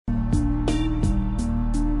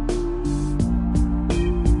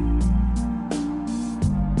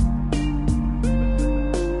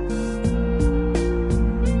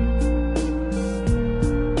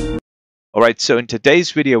All right, so in today's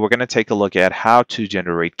video, we're going to take a look at how to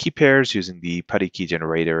generate key pairs using the PuTTY key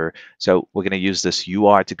generator. So we're going to use this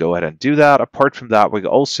UI to go ahead and do that. Apart from that, we're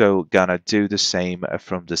also going to do the same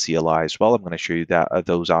from the CLI as well. I'm going to show you that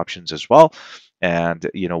those options as well, and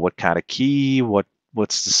what kind of key,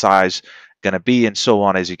 what's the size going to be, and so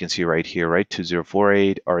on, as you can see right here, right?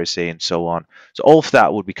 2048 RSA and so on. So all of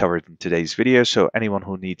that will be covered in today's video. So anyone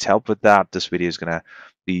who needs help with that, this video is going to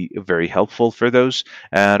be very helpful for those.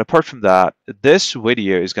 And apart from that, this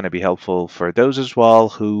video is going to be helpful for those as well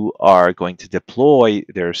who are going to deploy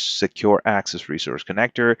their secure access resource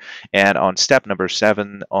connector. And on step number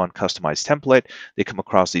 7 on customize template, they come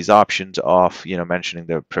across these options of mentioning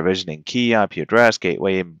the provisioning key, IP address,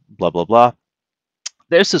 gateway, blah blah blah.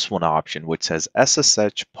 There's this one option which says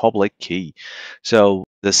SSH public key. So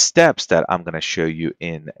the steps that I'm going to show you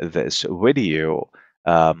in this video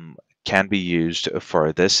can be used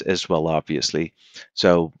for this as well, obviously.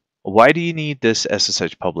 So why do you need this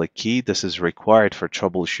SSH public key? This is required for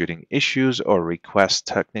troubleshooting issues or request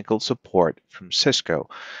technical support from Cisco.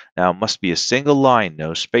 Now, it must be a single line,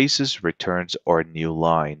 no spaces, returns, or new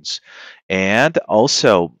lines. And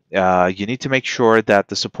also, you need to make sure that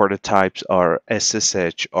the supported types are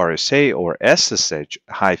SSH RSA or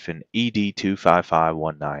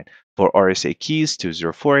SSH-ED25519. For RSA keys,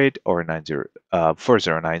 2048 or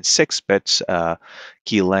 4096 bits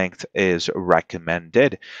key length is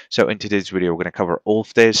recommended. So in today's video, we're going to cover all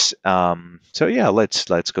of this. So yeah,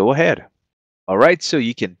 let's go ahead. All right, so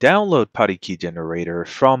you can download PuTTY Key Generator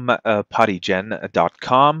from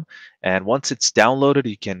puttygen.com, and once it's downloaded,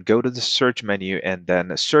 you can go to the search menu and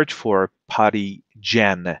then search for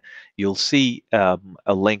PuTTyGen. You'll see a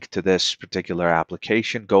link to this particular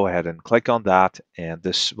application. Go ahead and click on that, and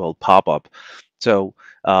this will pop up. So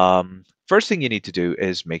first thing you need to do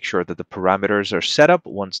is make sure that the parameters are set up.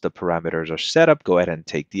 Once the parameters are set up, go ahead and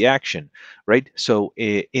take the action, right? So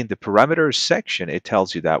in the parameters section, it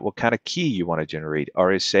tells you that what kind of key you want to generate,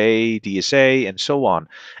 RSA, DSA, and so on.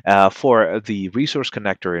 For the resource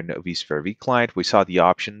connector in vSphere vClient, we saw the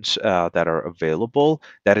options that are available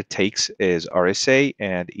that it takes is RSA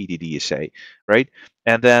and EDDSA, right?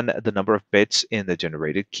 And then the number of bits in the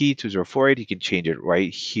generated key, 2048, you can change it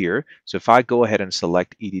right here. So if I go ahead and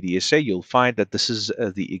select EDDSA, you'll find that this is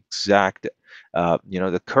the exact,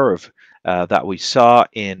 the curve that we saw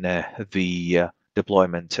in the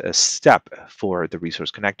deployment step for the resource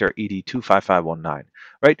connector ED25519,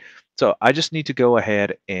 right? So I just need to go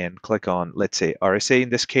ahead and click on, let's say, RSA in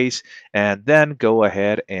this case, and then go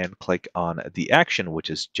ahead and click on the action, which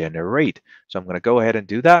is generate. So I'm going to go ahead and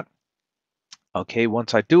do that. Okay,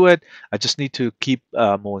 once I do it, I just need to keep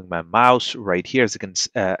moving my mouse right here. As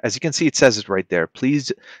you can see, it says it right there. Please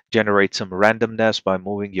generate some randomness by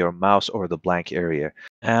moving your mouse over the blank area.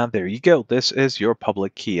 And there you go. This is your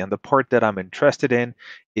public key. And the part that I'm interested in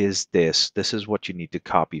is this. This is what you need to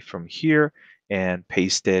copy from here and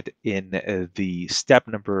paste it in the step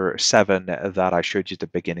number 7 that I showed you at the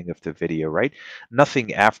beginning of the video, right?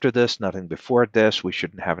 Nothing after this, nothing before this. We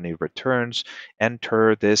shouldn't have any returns.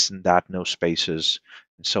 Enter this and that, no spaces,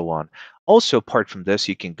 and so on. Also, apart from this,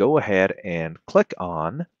 you can go ahead and click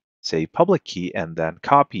on, say, public key, and then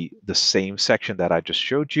copy the same section that I just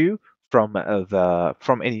showed you from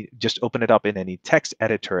just open it up in any text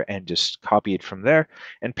editor and just copy it from there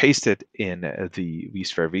and paste it in the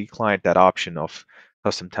vSphere vClient, that option of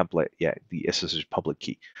custom template, yeah, the SSH public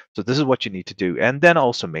key. So this is what you need to do. And then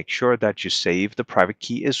also make sure that you save the private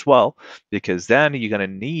key as well, because then you're going to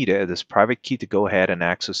need this private key to go ahead and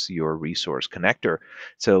access your resource connector.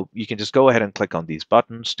 So you can just go ahead and click on these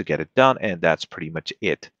buttons to get it done, and that's pretty much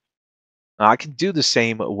it. Now, I can do the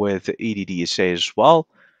same with EDDSA as well.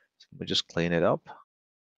 So let me just clean it up.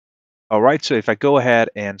 All right, so if I go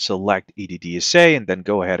ahead and select EDDSA and then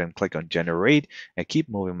go ahead and click on generate and keep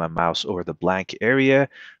moving my mouse over the blank area,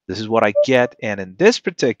 this is what I get. And in this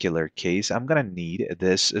particular case, I'm going to need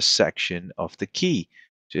this section of the key,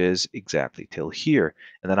 which is exactly till here.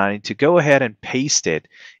 And then I need to go ahead and paste it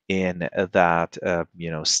in that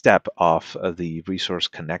step of the resource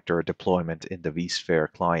connector deployment in the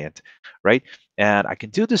vSphere client, right? And I can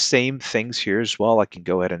do the same things here as well. I can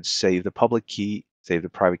go ahead and save the public key, save the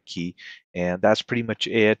private key, and that's pretty much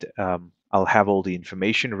it. I'll have all the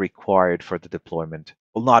information required for the deployment.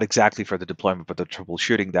 Well, not exactly for the deployment, but the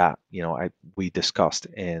troubleshooting that we discussed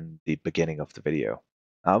in the beginning of the video.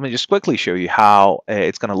 Let me just quickly show you how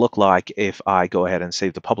it's going to look like if I go ahead and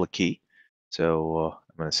save the public key. So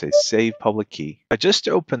I'm going to say save public key. I just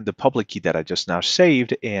opened the public key that I just now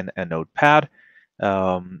saved in a notepad.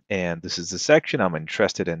 And this is the section I'm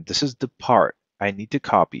interested in. This is the part I need to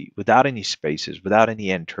copy without any spaces, without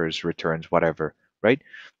any enters, returns, whatever, right?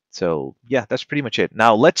 So yeah, that's pretty much it.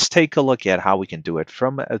 Now let's take a look at how we can do it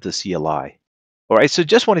from the CLI. All right, so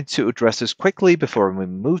just wanted to address this quickly before we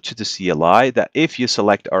move to the CLI, that if you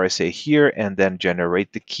select RSA here and then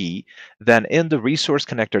generate the key, then in the resource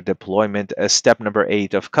connector deployment, as step number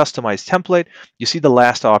 8 of customize template, you see the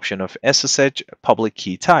last option of SSH public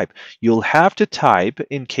key type. You'll have to type,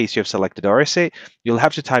 in case you have selected RSA, you'll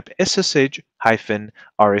have to type SSH hyphen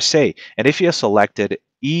RSA. And if you have selected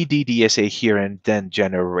EDDSA here and then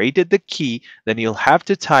generated the key, then you'll have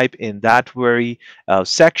to type in that very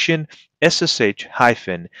section SSH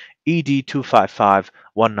hyphen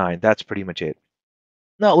ED25519. That's pretty much it.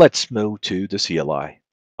 Now let's move to the CLI.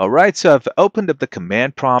 All right, so I've opened up the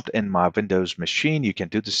command prompt in my Windows machine. You can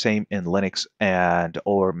do the same in Linux and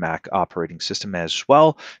or Mac operating system as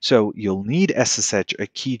well. So you'll need SSH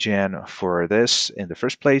keygen for this in the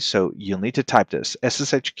first place. So you'll need to type this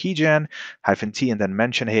SSH keygen hyphen T and then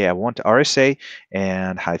mention, hey, I want RSA,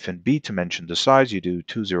 and hyphen B to mention the size. You do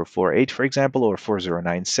 2048, for example, or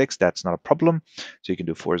 4096. That's not a problem. So you can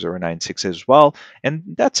do 4096 as well. And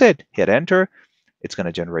that's it. Hit enter. It's going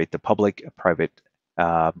to generate the public private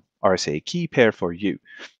RSA key pair for you.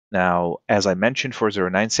 Now, as I mentioned for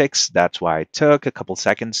 096, that's why I took a couple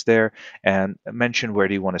seconds there and mentioned where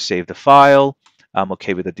do you want to save the file. I'm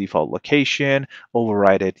okay with the default location.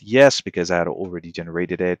 Override it, yes, because I had already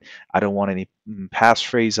generated it. I don't want any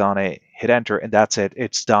passphrase on it. Hit enter, and that's it.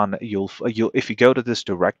 It's done. You'll if you go to this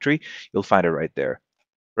directory, you'll find it right there,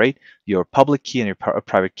 right? Your public key and your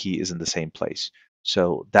private key is in the same place.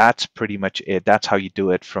 So that's pretty much it. That's how you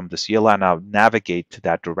do it from the CLI. Now navigate to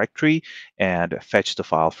that directory and fetch the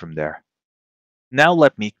file from there. Now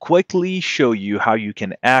let me quickly show you how you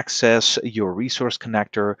can access your resource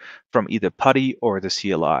connector from either PuTTY or the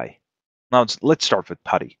CLI. Now let's start with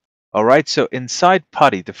PuTTY. All right, so inside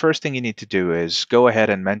PuTTY, the first thing you need to do is go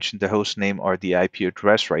ahead and mention the host name or the IP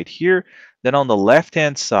address right here. Then on the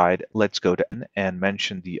left-hand side, let's go to and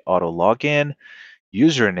mention the auto login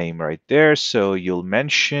username right there. So you'll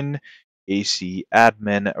mention AC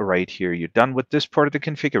admin right here. You're done with this part of the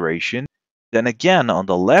configuration. Then again, on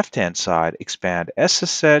the left-hand side, expand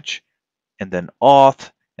SSH and then auth,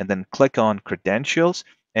 and then click on credentials.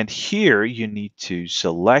 And here you need to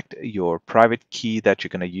select your private key that you're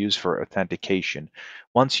going to use for authentication.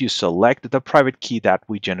 Once you select the private key that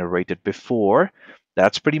we generated before,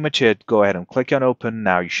 that's pretty much it. Go ahead and click on open.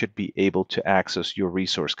 Now you should be able to access your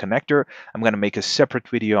resource connector. I'm going to make a separate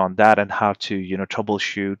video on that and how to,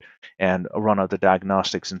 troubleshoot and run all the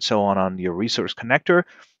diagnostics and so on your resource connector.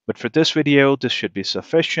 But for this video, this should be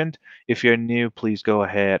sufficient. If you're new, please go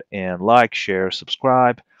ahead and like, share,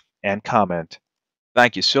 subscribe, and comment.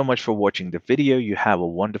 Thank you so much for watching the video. You have a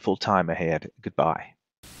wonderful time ahead. Goodbye.